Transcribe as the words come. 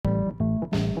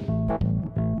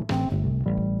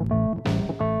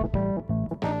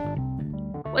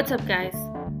What's up, guys?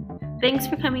 Thanks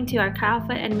for coming to our Chi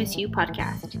Alpha and Miss You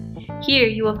podcast. Here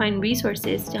you will find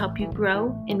resources to help you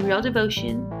grow in real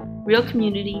devotion, real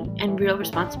community, and real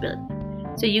responsibility,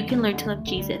 so you can learn to love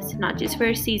Jesus, not just for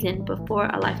a season, but for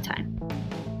a lifetime.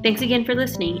 Thanks again for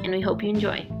listening, and we hope you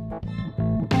enjoy.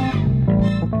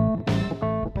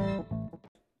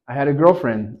 I had a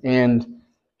girlfriend, and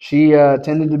she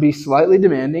tended to be slightly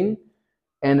demanding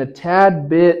and a tad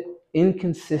bit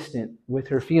inconsistent with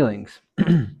her feelings.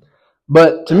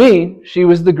 But to me, she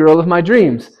was the girl of my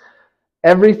dreams.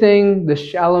 Everything the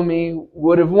shallow me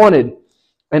would have wanted,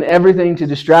 and everything to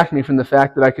distract me from the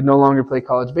fact that I could no longer play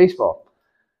college baseball.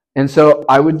 And so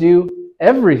I would do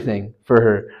everything for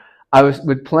her. I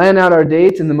would plan out our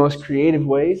dates in the most creative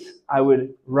ways. I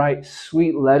would write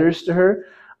sweet letters to her.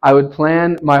 I would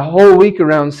plan my whole week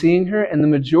around seeing her, and the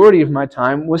majority of my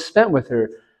time was spent with her,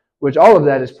 which all of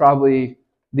that is probably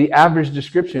the average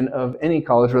description of any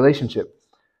college relationship.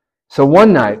 So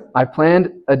one night, I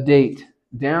planned a date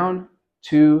down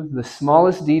to the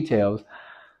smallest details.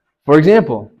 For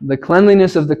example, the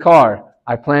cleanliness of the car,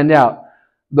 I planned out.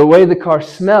 The way the car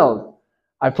smelled,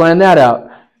 I planned that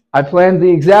out. I planned the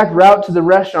exact route to the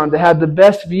restaurant to have the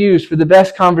best views for the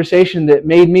best conversation that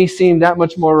made me seem that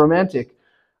much more romantic.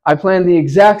 I planned the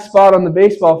exact spot on the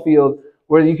baseball field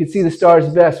where you could see the stars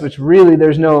best, which really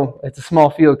it's a small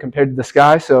field compared to the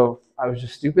sky, so I was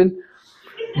just stupid.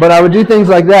 But I would do things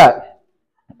like that.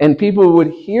 And people would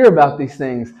hear about these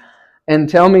things and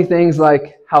tell me things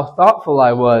like how thoughtful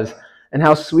I was and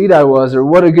how sweet I was or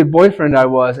what a good boyfriend I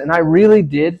was. And I really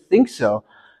did think so.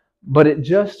 But it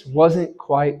just wasn't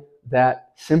quite that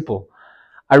simple.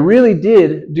 I really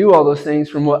did do all those things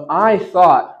from what I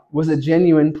thought was a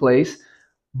genuine place,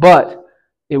 but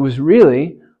it was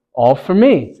really all for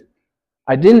me.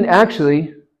 I didn't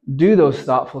actually do those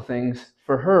thoughtful things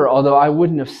for her, although I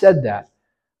wouldn't have said that.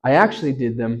 I actually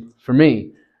did them for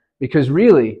me, because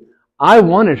really, I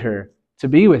wanted her to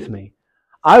be with me.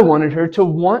 I wanted her to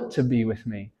want to be with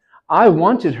me. I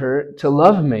wanted her to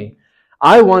love me.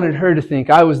 I wanted her to think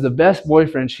I was the best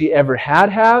boyfriend she ever had,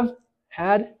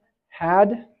 and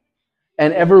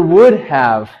ever would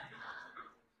have.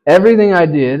 Everything I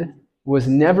did was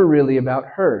never really about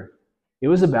her. It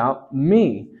was about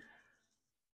me.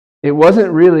 It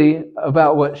wasn't really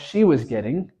about what she was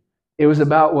getting. It was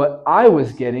about what I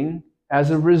was getting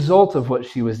as a result of what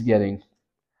she was getting.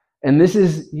 And this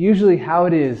is usually how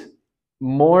it is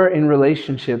more in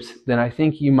relationships than I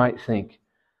think you might think.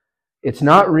 It's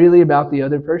not really about the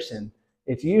other person.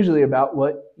 It's usually about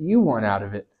what you want out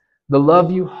of it. The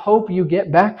love you hope you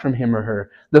get back from him or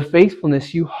her. The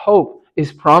faithfulness you hope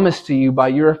is promised to you by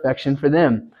your affection for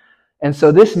them. And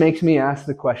so this makes me ask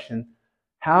the question,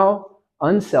 how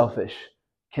unselfish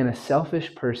can a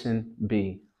selfish person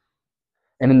be?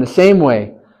 And in the same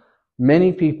way,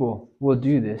 many people will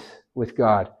do this with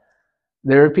God.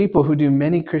 There are people who do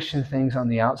many Christian things on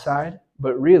the outside,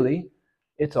 but really,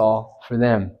 it's all for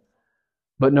them.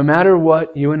 But no matter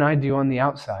what you and I do on the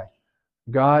outside,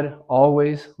 God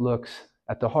always looks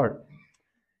at the heart.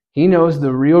 He knows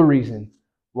the real reason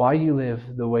why you live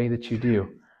the way that you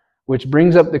do, which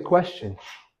brings up the question,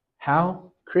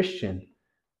 how Christian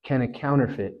can a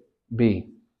counterfeit be?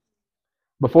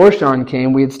 Before Sean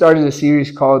came, we had started a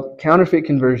series called Counterfeit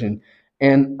Conversion.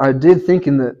 And I did think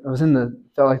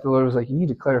felt like the Lord was like, you need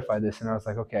to clarify this. And I was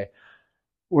like, okay,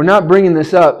 we're not bringing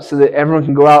this up so that everyone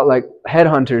can go out like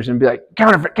headhunters and be like,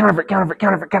 counterfeit.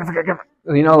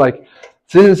 You know, like,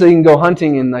 this isn't so you can go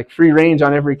hunting and like free range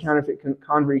on every counterfeit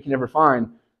convert you can ever find.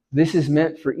 This is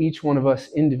meant for each one of us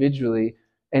individually.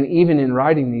 And even in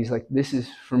writing these, like, this is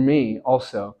for me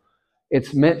also.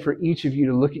 It's meant for each of you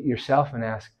to look at yourself and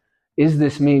ask, is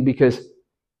this me? Because,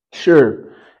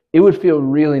 sure, it would feel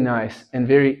really nice and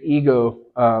very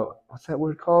what's that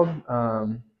word called?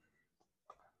 What's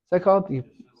that called?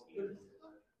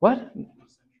 What?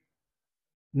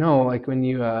 No, like when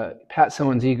you pat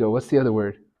someone's ego. What's the other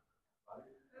word?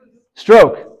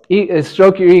 Stroke.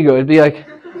 Stroke your ego. It'd be like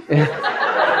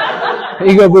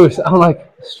ego boost. I'm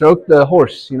like, stroke the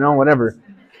horse, whatever.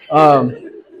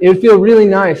 It would feel really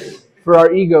nice for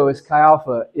our ego as Chi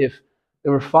Alpha if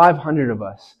there were 500 of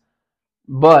us,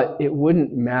 but it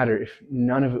wouldn't matter if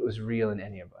none of it was real in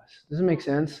any of us. Does it make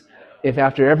sense? If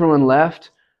after everyone left,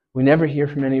 we never hear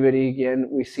from anybody again,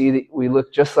 we see that we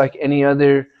look just like any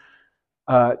other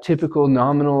typical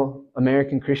nominal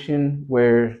American Christian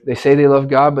where they say they love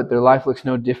God, but their life looks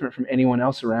no different from anyone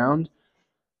else around,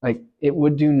 like, it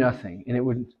would do nothing. And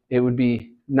it would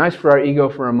be nice for our ego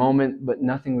for a moment, but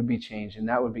nothing would be changed, and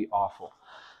that would be awful.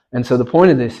 And so the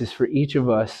point of this is for each of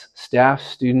us, staff,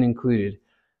 student included,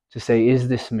 to say, is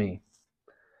this me?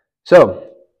 So,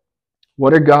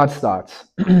 What are God's thoughts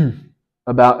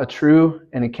about a true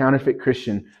and a counterfeit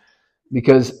Christian?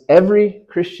 Because every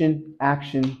Christian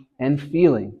action and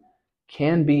feeling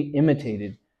can be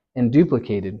imitated and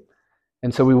duplicated.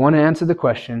 And so we want to answer the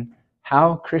question,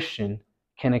 how Christian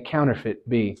can a counterfeit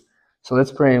be? So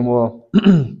let's pray and we'll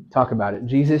talk about it.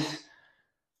 Jesus,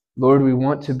 Lord, we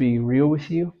want to be real with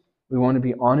you. We want to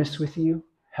be honest with you.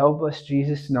 Help us,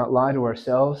 Jesus, to not lie to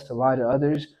ourselves, to lie to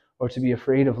others, or to be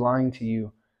afraid of lying to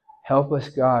you. Help us,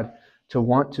 God, to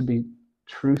want to be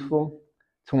truthful,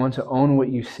 to want to own what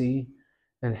you see,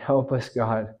 and help us,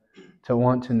 God, to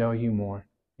want to know you more.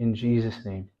 In Jesus'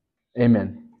 name,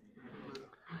 amen.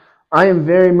 I am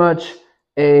very much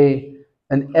an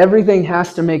everything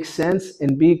has to make sense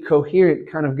and be coherent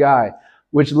kind of guy,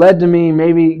 which led to me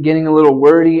maybe getting a little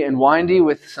wordy and windy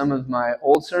with some of my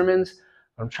old sermons.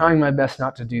 I'm trying my best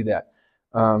not to do that.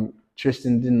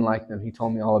 Tristan didn't like them. He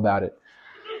told me all about it.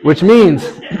 Which means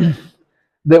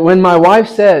that when my wife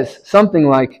says something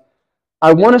like,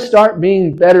 I want to start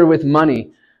being better with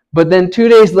money, but then 2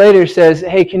 days later says,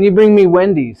 hey, can you bring me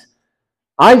Wendy's?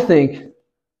 I think,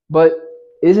 but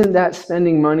isn't that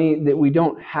spending money that we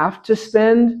don't have to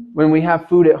spend when we have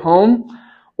food at home?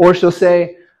 Or she'll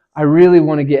say, I really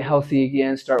want to get healthy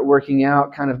again, start working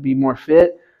out, kind of be more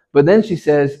fit. But then she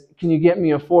says, can you get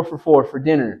me a 4 for $4 for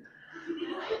dinner?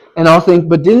 And I'll think,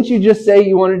 but didn't you just say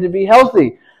you wanted to be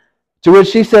healthy? To which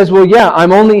she says, well, yeah,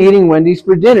 I'm only eating Wendy's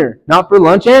for dinner, not for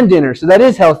lunch and dinner, so that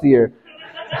is healthier.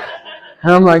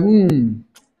 And I'm like,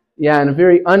 yeah, in a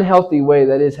very unhealthy way,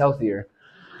 that is healthier.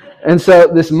 And so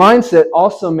this mindset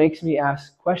also makes me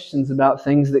ask questions about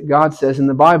things that God says in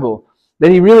the Bible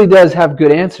that He really does have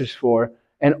good answers for,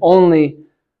 and only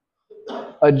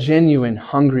a genuine,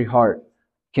 hungry heart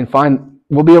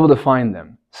will be able to find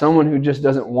them. Someone who just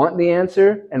doesn't want the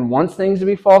answer and wants things to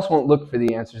be false won't look for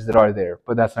the answers that are there,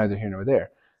 but that's neither here nor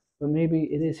there. But maybe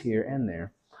it is here and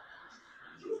there.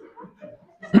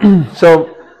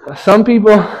 So some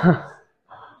people... Did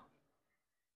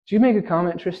you make a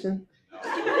comment, Tristan?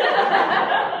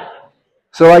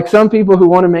 So like some people who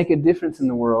want to make a difference in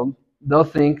the world, they'll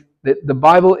think that the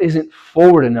Bible isn't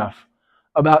forward enough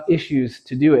about issues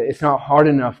to do it. It's not hard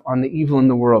enough on the evil in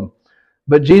the world.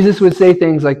 But Jesus would say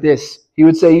things like this. He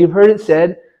would say, you've heard it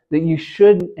said that you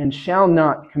should and shall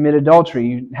not commit adultery.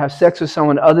 You have sex with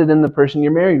someone other than the person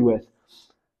you're married with.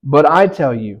 But I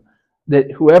tell you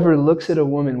that whoever looks at a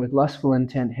woman with lustful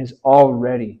intent has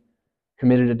already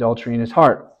committed adultery in his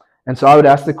heart. And so I would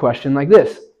ask the question like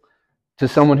this to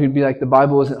someone who'd be like, the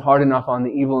Bible isn't hard enough on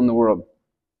the evil in the world.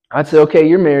 I'd say, okay,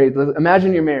 you're married.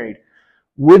 Imagine you're married.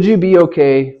 Would you be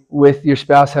okay with your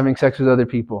spouse having sex with other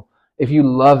people? If you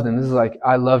love them, this is like,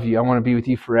 I love you, I want to be with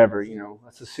you forever,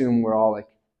 let's assume we're all like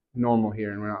normal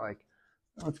here and we're not like,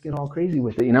 let's get all crazy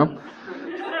with it,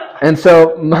 And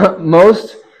so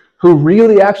most who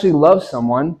really actually love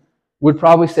someone would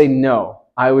probably say, no,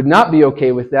 I would not be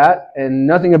okay with that, and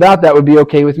nothing about that would be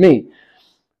okay with me.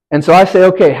 And so I say,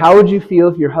 okay, how would you feel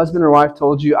if your husband or wife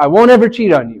told you, I won't ever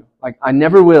cheat on you, like I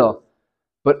never will,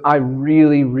 but I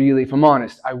really, really, if I'm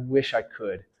honest, I wish I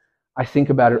could. I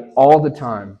think about it all the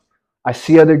time. I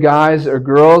see other guys or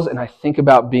girls and I think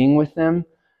about being with them,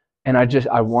 and I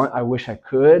wish I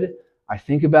could. I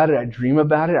think about it, I dream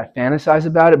about it, I fantasize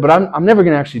about it, but I'm never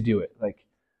going to actually do it. Like,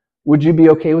 would you be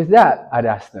okay with that? I'd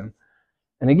ask them.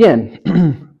 And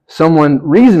again, someone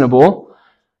reasonable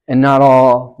and not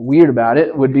all weird about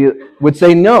it would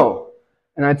say no.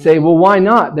 And I'd say, well, why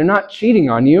not? They're not cheating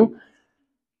on you.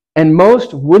 And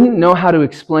most wouldn't know how to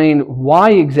explain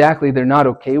why exactly they're not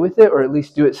okay with it, or at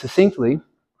least do it succinctly.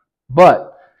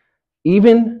 But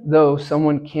even though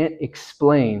someone can't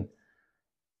explain,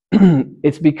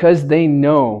 it's because they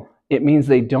know it means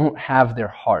they don't have their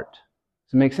heart.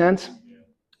 Does it make sense?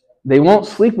 They won't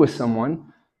sleep with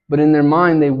someone, but in their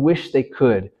mind they wish they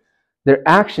could. Their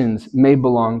actions may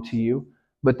belong to you,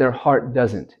 but their heart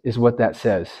doesn't, is what that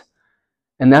says.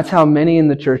 And that's how many in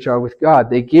the church are with God.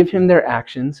 They give Him their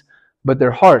actions, but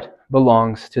their heart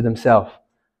belongs to themselves.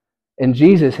 And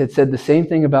Jesus had said the same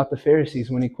thing about the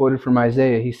Pharisees when He quoted from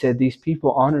Isaiah. He said, these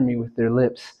people honor me with their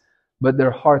lips, but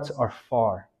their hearts are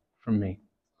far from me.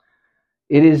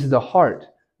 It is the heart,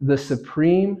 the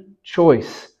supreme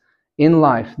choice in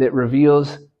life, that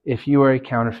reveals if you are a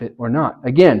counterfeit or not.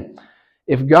 Again,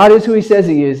 if God is who He says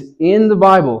He is in the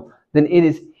Bible, then it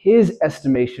is His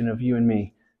estimation of you and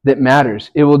me that matters.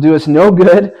 It will do us no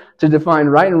good to define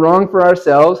right and wrong for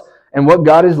ourselves and what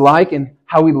God is like and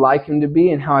how we like Him to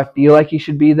be and how I feel like He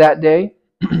should be that day,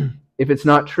 if it's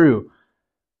not true.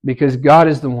 Because God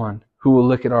is the one who will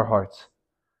look at our hearts.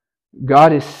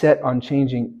 God is set on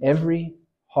changing every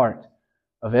heart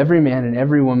of every man and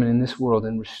every woman in this world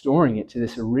and restoring it to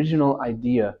this original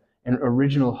idea and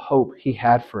original hope he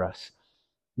had for us.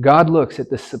 God looks at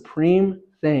the supreme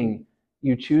thing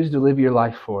you choose to live your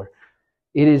life for.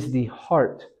 It is the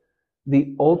heart,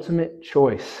 the ultimate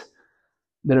choice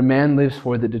that a man lives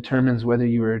for that determines whether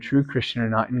you are a true Christian or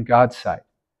not in God's sight.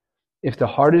 If the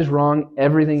heart is wrong,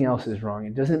 everything else is wrong.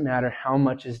 It doesn't matter how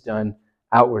much is done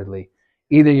outwardly.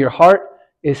 Either your heart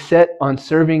is set on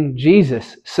serving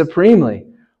Jesus supremely,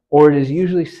 or it is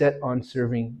usually set on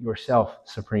serving yourself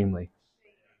supremely.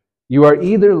 You are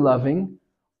either loving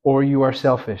or you are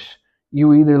selfish.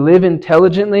 You either live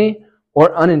intelligently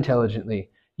or unintelligently.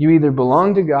 You either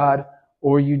belong to God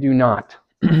or you do not.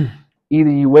 Either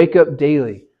you wake up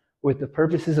daily with the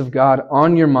purposes of God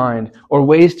on your mind or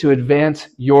ways to advance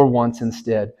your wants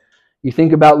instead. You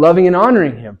think about loving and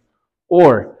honoring Him,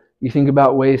 or you think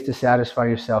about ways to satisfy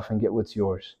yourself and get what's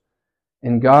yours.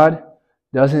 And God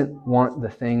doesn't want the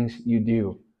things you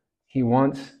do. He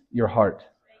wants your heart.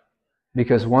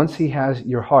 Because once He has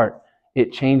your heart,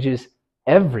 it changes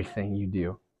everything you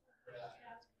do.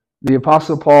 The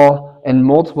Apostle Paul and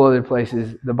multiple other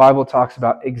places, the Bible talks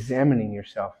about examining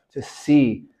yourself to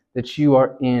see that you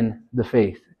are in the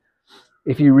faith.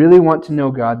 If you really want to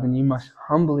know God, then you must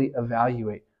humbly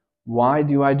evaluate, why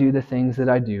do I do the things that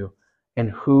I do, and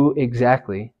who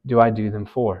exactly do I do them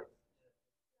for?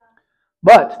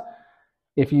 But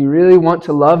if you really want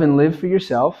to love and live for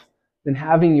yourself, then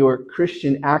having your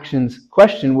Christian actions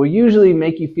questioned will usually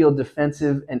make you feel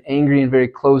defensive and angry and very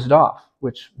closed off,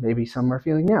 which maybe some are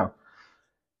feeling now.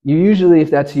 You usually, if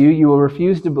that's you, you will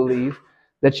refuse to believe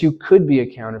that you could be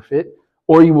a counterfeit,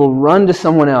 or you will run to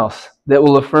someone else that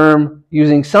will affirm,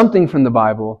 using something from the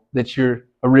Bible, that you're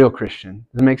a real Christian.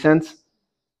 Does that make sense?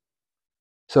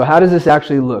 So how does this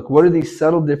actually look? What are these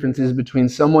subtle differences between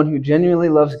someone who genuinely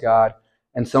loves God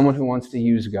and someone who wants to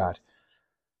use God?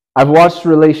 I've watched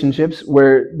relationships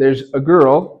where there's a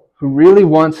girl who really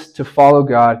wants to follow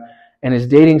God and is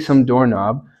dating some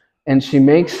doorknob, and she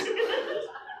makes...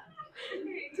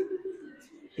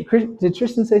 Did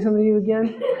Tristan say something to you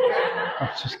again? I'm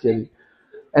just kidding.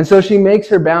 And so she makes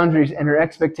her boundaries and her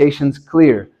expectations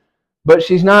clear. But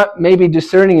she's not maybe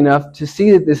discerning enough to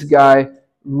see that this guy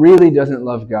really doesn't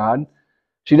love God.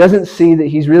 She doesn't see that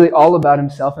he's really all about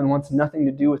himself and wants nothing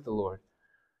to do with the Lord.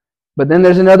 But then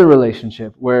there's another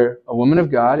relationship where a woman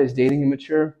of God is dating a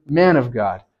mature man of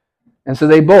God. And so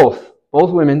they both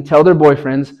women tell their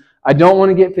boyfriends, I don't want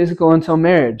to get physical until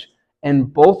marriage.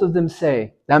 And both of them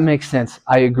say, that makes sense,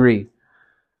 I agree.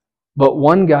 But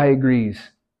one guy agrees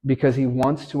because he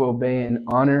wants to obey and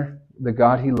honor the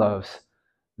God he loves.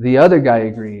 The other guy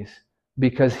agrees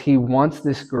because he wants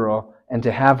this girl, and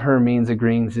to have her means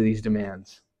agreeing to these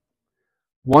demands.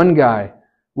 One guy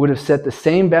would have set the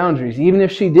same boundaries even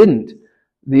if she didn't.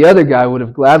 The other guy would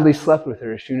have gladly slept with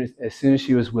her as soon as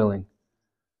she was willing.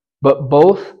 But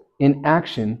both in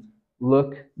action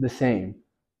look the same,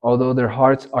 although their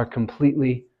hearts are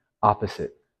completely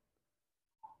opposite.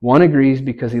 One agrees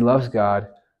because he loves God.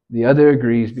 The other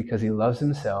agrees because he loves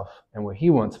himself, and what he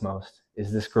wants most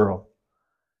is this girl.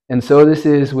 And so this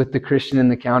is with the Christian and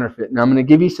the counterfeit. Now I'm going to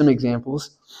give you some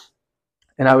examples,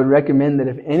 and I would recommend that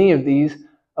if any of these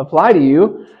apply to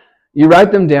you, you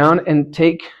write them down and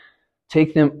take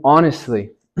them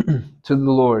honestly to the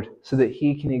Lord so that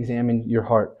He can examine your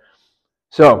heart.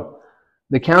 So,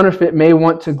 the counterfeit may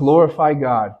want to glorify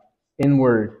God in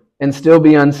word and still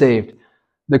be unsaved.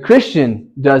 The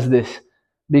Christian does this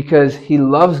because he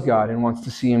loves God and wants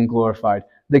to see Him glorified.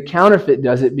 The counterfeit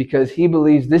does it because he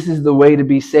believes this is the way to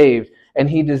be saved and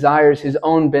he desires his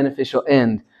own beneficial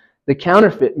end. The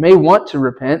counterfeit may want to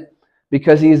repent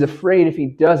because he is afraid if he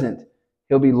doesn't,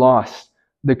 he'll be lost.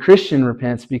 The Christian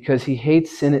repents because he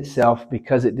hates sin itself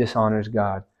because it dishonors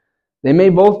God. They may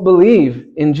both believe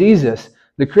in Jesus,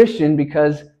 the Christian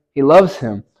because he loves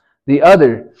Him, the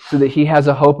other so that he has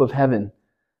a hope of heaven.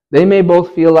 They may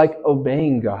both feel like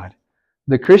obeying God,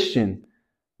 the Christian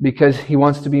because he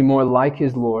wants to be more like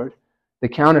his Lord, the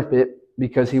counterfeit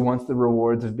because he wants the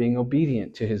rewards of being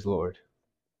obedient to his Lord.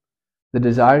 The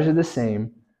desires are the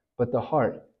same, but the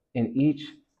heart in each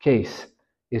case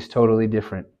is totally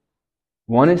different.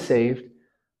 One is saved,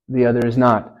 the other is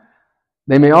not.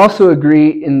 They may also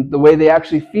agree in the way they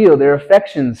actually feel, their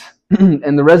affections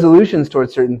and the resolutions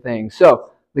towards certain things.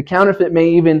 So, the counterfeit may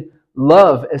even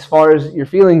love, as far as your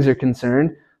feelings are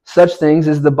concerned, such things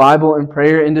as the Bible and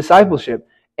prayer and discipleship.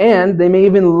 And they may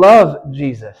even love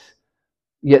Jesus,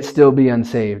 yet still be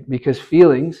unsaved, because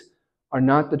feelings are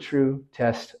not the true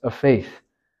test of faith.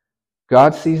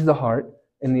 God sees the heart,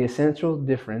 and the essential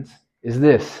difference is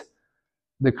this.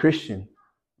 The Christian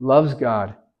loves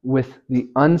God with the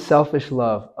unselfish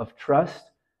love of trust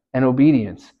and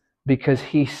obedience because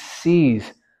he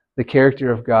sees the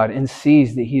character of God and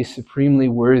sees that he is supremely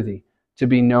worthy to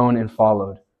be known and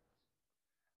followed.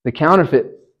 The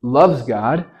counterfeit loves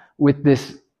God with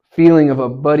this feeling of a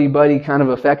buddy-buddy kind of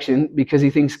affection because he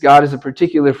thinks God is a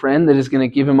particular friend that is going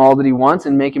to give him all that he wants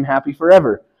and make him happy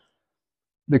forever.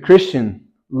 The Christian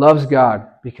loves God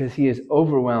because he is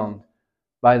overwhelmed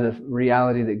by the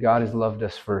reality that God has loved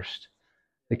us first.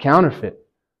 The counterfeit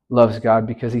loves God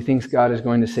because he thinks God is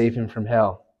going to save him from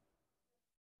hell.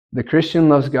 The Christian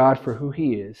loves God for who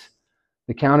he is.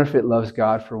 The counterfeit loves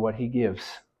God for what he gives.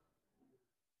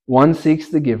 One seeks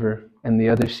the giver and the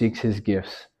other seeks his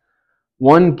gifts.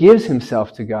 One gives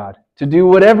himself to God to do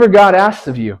whatever God asks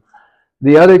of you.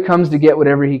 The other comes to get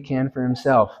whatever he can for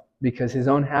himself because his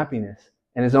own happiness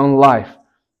and his own life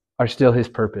are still his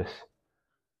purpose.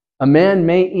 A man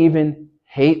may even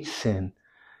hate sin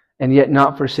and yet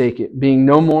not forsake it, being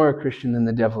no more a Christian than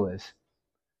the devil is.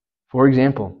 For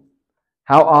example,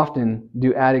 how often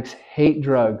do addicts hate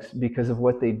drugs because of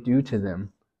what they do to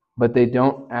them, but they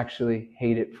don't actually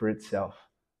hate it for itself,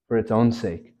 for its own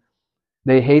sake?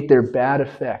 They hate their bad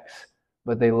effects,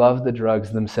 but they love the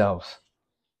drugs themselves.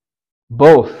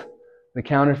 Both the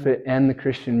counterfeit and the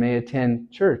Christian may attend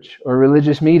church or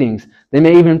religious meetings. They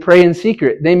may even pray in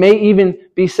secret. They may even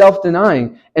be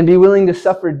self-denying and be willing to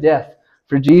suffer death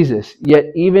for Jesus. Yet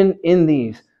even in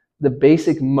these, the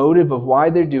basic motive of why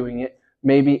they're doing it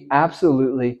may be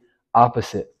absolutely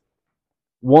opposite.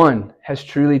 One has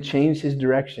truly changed his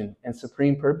direction and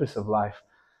supreme purpose of life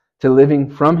to living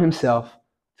from himself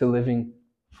to living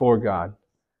for God.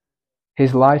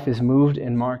 His life is moved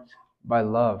and marked by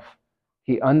love.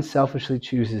 He unselfishly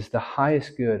chooses the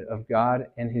highest good of God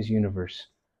and his universe.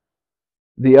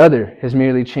 The other has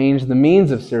merely changed the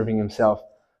means of serving himself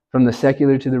from the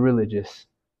secular to the religious,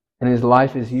 and his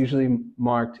life is usually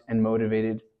marked and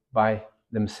motivated by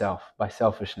themselves, by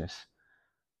selfishness.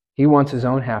 He wants his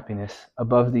own happiness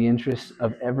above the interests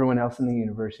of everyone else in the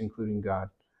universe, including God.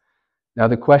 Now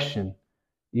the question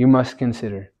you must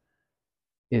consider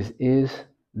is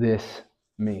this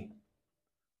me?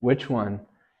 Which one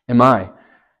am I?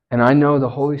 And I know the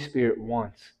Holy Spirit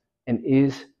wants and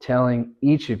is telling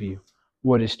each of you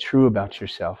what is true about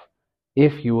yourself,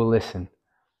 if you will listen.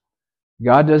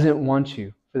 God doesn't want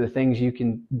you for the things you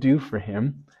can do for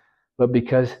him, but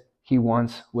because he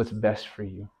wants what's best for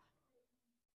you.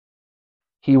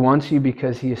 He wants you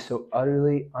because he is so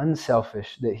utterly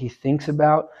unselfish that he thinks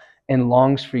about and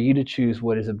longs for you to choose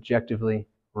what is objectively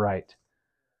right.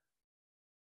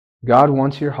 God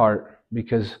wants your heart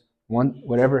because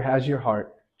whatever has your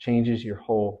heart changes your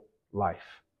whole life.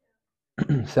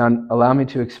 So allow me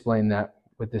to explain that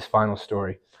with this final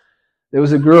story. There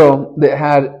was a girl that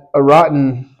had a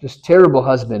rotten, just terrible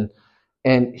husband,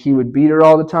 and he would beat her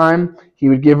all the time. He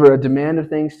would give her a demand of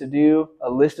things to do, a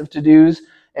list of to-dos,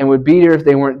 and would beat her if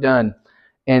they weren't done.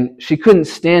 And she couldn't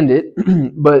stand it,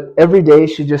 but every day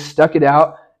she just stuck it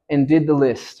out and did the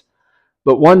list.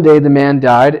 But one day the man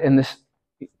died, and this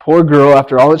poor girl,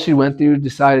 after all that she went through,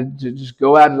 decided to just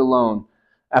go at it alone.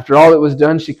 After all that was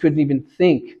done, she couldn't even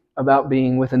think about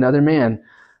being with another man.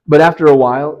 But after a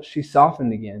while, she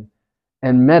softened again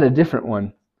and met a different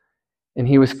one. And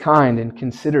he was kind and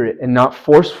considerate and not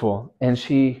forceful, and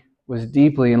she was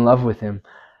deeply in love with him.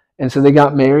 And so they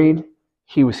got married.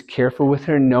 He was careful with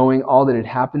her, knowing all that had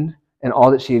happened and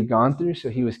all that she had gone through. So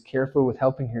he was careful with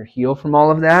helping her heal from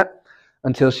all of that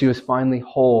until she was finally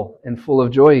whole and full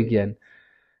of joy again.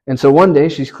 And so one day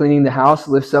she's cleaning the house,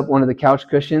 lifts up one of the couch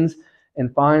cushions,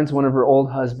 and finds one of her old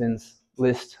husband's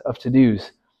list of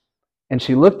to-dos. And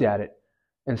she looked at it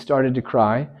and started to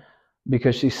cry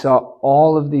because she saw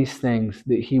all of these things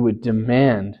that he would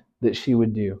demand that she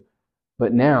would do.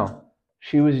 But now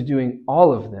she was doing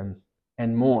all of them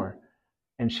and more,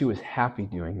 and she was happy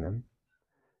doing them.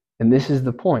 And this is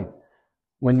the point.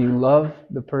 When you love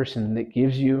the person that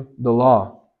gives you the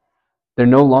law, they're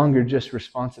no longer just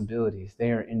responsibilities.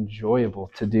 They are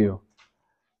enjoyable to do.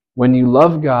 When you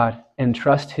love God and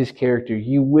trust his character,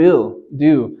 you will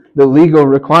do the legal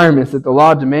requirements that the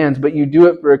law demands, but you do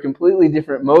it for a completely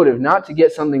different motive, not to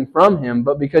get something from him,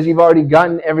 but because you've already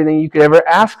gotten everything you could ever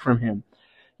ask from him.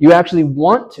 You actually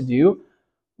want to do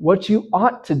what you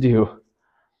ought to do.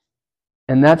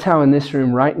 And that's how in this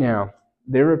room right now,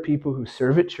 there are people who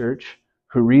serve at church,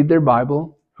 who read their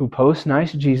Bible, who post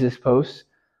nice Jesus posts,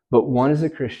 but one is a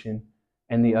Christian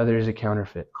and the other is a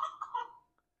counterfeit.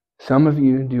 Some of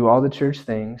you do all the church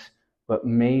things, but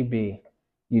maybe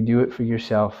you do it for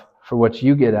yourself, for what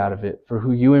you get out of it, for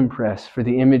who you impress, for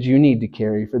the image you need to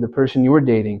carry, for the person you're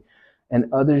dating,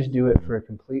 and others do it for a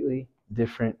completely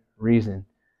different reason.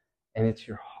 And it's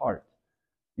your heart,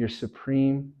 your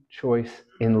supreme choice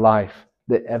in life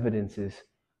that evidences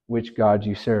which God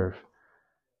you serve.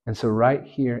 And so right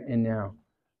here and now,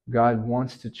 God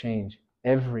wants to change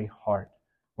every heart,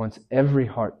 wants every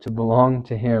heart to belong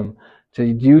to Him,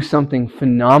 to do something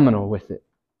phenomenal with it.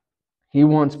 He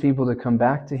wants people to come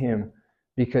back to Him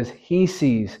because He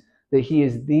sees that He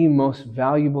is the most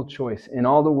valuable choice in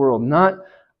all the world, not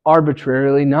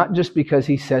arbitrarily, not just because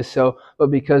He says so,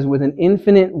 but because with an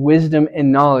infinite wisdom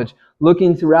and knowledge,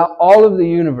 looking throughout all of the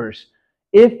universe,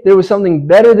 if there was something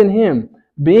better than Him,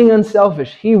 being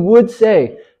unselfish, He would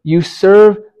say, you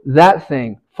serve that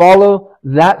thing, follow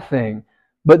that thing.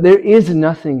 But there is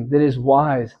nothing that is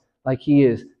wise like He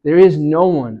is. There is no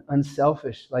one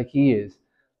unselfish like He is.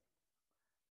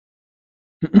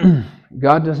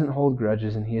 God doesn't hold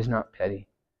grudges, and He is not petty.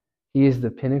 He is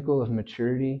the pinnacle of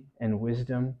maturity and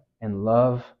wisdom and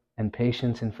love and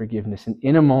patience and forgiveness. And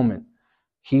in a moment,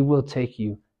 He will take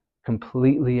you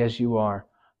completely as you are.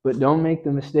 But don't make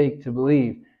the mistake to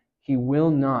believe He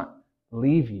will not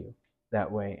leave you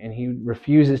that way, and He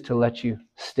refuses to let you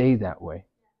stay that way.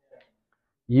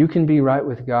 You can be right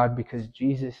with God because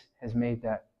Jesus has made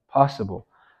that possible.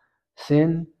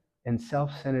 Sin and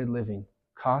self-centered living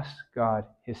cost God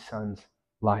His Son's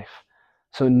life.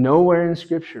 So nowhere in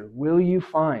Scripture will you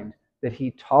find that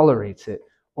He tolerates it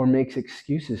or makes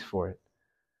excuses for it.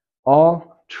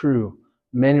 All true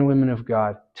men and women of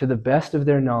God, to the best of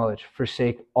their knowledge,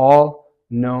 forsake all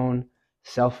known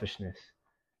selfishness.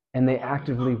 And they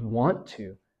actively want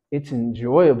to. It's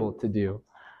enjoyable to do.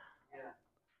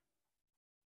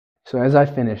 So as I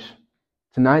finish,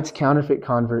 tonight's counterfeit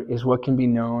convert is what can be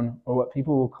known, or what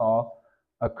people will call,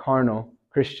 a carnal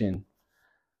Christian.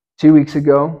 2 weeks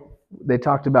ago, they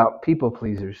talked about people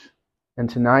pleasers. And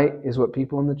tonight is what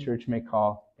people in the church may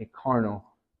call a carnal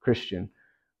Christian,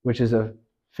 which is a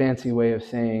fancy way of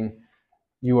saying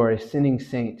you are a sinning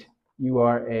saint, you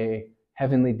are a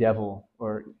heavenly devil,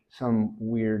 or some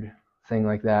weird thing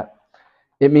like that.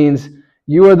 It means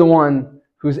you are the one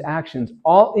whose actions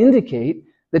all indicate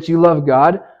that you love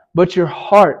God, but your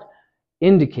heart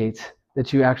indicates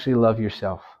that you actually love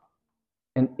yourself.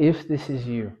 And if this is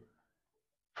you,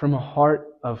 from a heart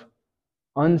of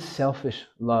unselfish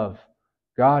love,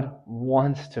 God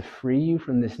wants to free you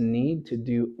from this need to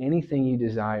do anything you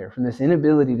desire, from this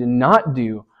inability to not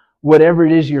do whatever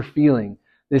it is you're feeling,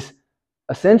 this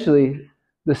essentially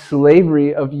the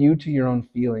slavery of you to your own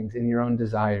feelings and your own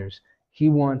desires. He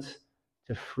wants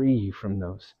to free you from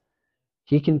those.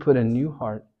 He can put a new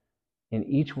heart in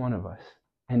each one of us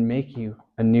and make you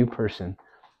a new person.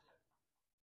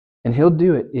 And He'll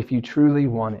do it if you truly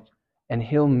want it. And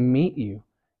He'll meet you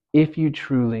if you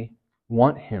truly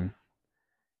want Him.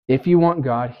 If you want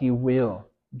God, He will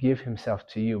give Himself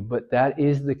to you. But that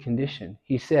is the condition.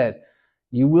 He said,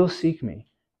 you will seek me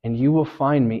and you will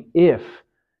find me if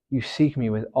you seek me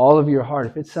with all of your heart.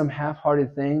 If it's some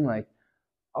half-hearted thing like,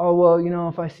 oh, well,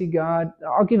 if I see God,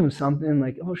 I'll give Him something.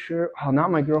 Like, oh, sure. Oh,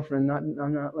 not my girlfriend. I'm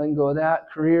not letting go of that.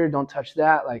 Career, don't touch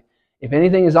that. Like, if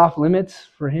anything is off limits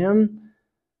for Him,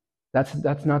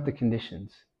 that's not the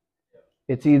conditions.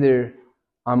 It's either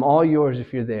I'm all yours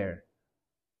if you're there,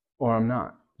 or I'm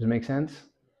not. Does it make sense?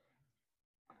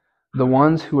 The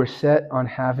ones who are set on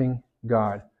having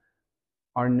God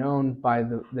are known by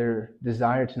their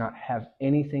desire to not have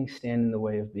anything stand in the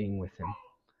way of being with Him.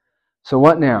 So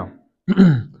what now?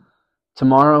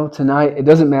 Tomorrow, tonight, it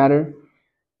doesn't matter.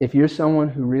 If you're someone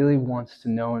who really wants to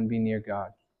know and be near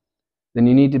God, then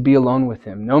you need to be alone with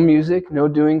Him. No music, no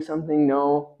doing something,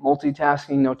 no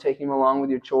multitasking, no taking Him along with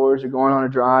your chores or going on a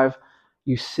drive.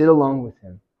 You sit alone with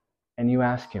Him and you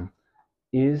ask Him,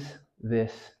 is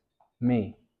this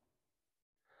me?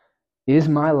 Is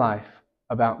my life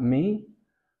about me,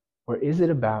 or is it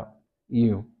about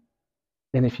you?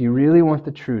 And if you really want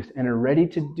the truth and are ready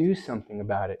to do something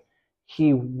about it,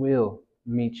 He will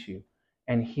meet you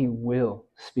and He will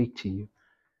speak to you.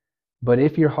 But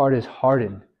if your heart is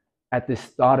hardened at this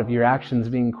thought of your actions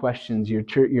being questioned, your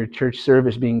church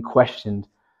service being questioned,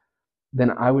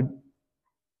 then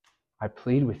I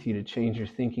plead with you to change your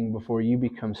thinking before you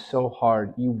become so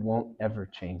hard you won't ever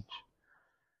change.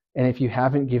 And if you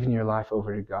haven't given your life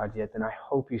over to God yet, then I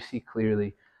hope you see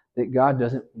clearly that God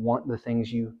doesn't want the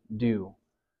things you do.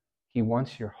 He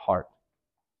wants your heart.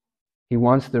 He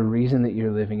wants the reason that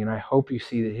you're living. And I hope you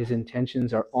see that His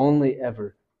intentions are only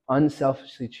ever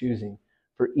unselfishly choosing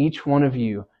for each one of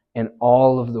you and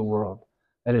all of the world.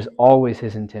 That is always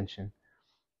His intention.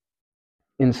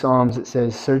 In Psalms it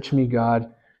says, search me,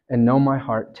 God, and know my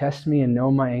heart. Test me and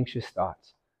know my anxious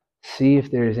thoughts. See if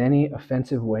there is any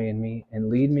offensive way in me, and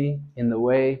lead me in the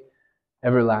way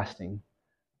everlasting.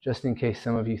 just in case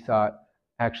some of you thought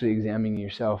actually examining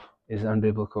yourself is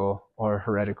unbiblical or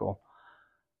heretical.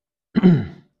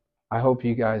 I hope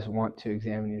you guys want to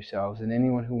examine yourselves, and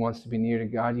anyone who wants to be near to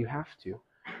God, you have to.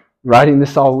 Writing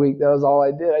this all week, that was all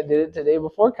I did. I did it today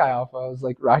before Chi Alpha. I was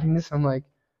like writing this, I'm like,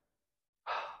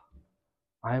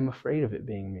 I am afraid of it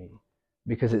being me,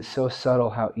 because it's so subtle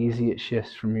how easy it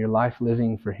shifts from your life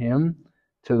living for Him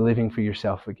to living for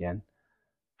yourself again.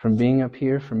 From being up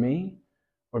here for me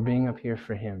or being up here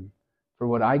for Him. For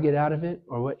what I get out of it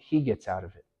or what He gets out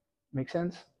of it. Make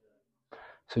sense?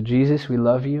 So Jesus, we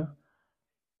love you.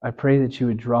 I pray that you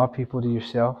would draw people to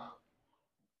yourself.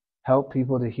 Help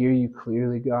people to hear you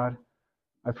clearly, God.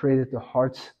 I pray that the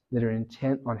hearts that are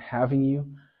intent on having you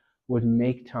would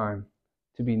make time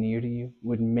to be near to you,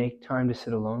 would make time to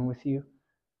sit alone with you.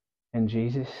 And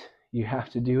Jesus, you have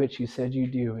to do what you said you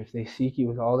do. If they seek you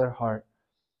with all their heart,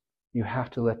 you have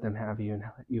to let them have you, and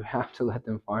you have to let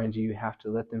them find you. You have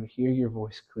to let them hear your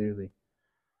voice clearly.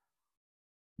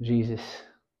 Jesus,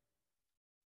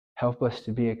 help us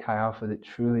to be a Chi Alpha that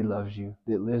truly loves you,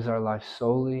 that lives our life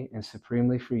solely and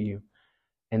supremely for you,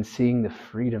 and seeing the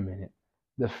freedom in it,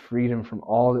 the freedom from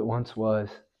all that once was.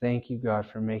 Thank you, God,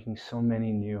 for making so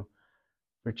many new,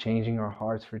 for changing our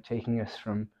hearts, for taking us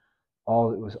from all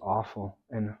that was awful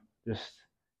and just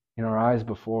in our eyes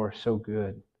before so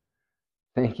good.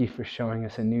 Thank you for showing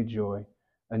us a new joy,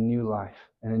 a new life,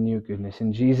 and a new goodness.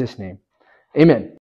 In Jesus' name, amen.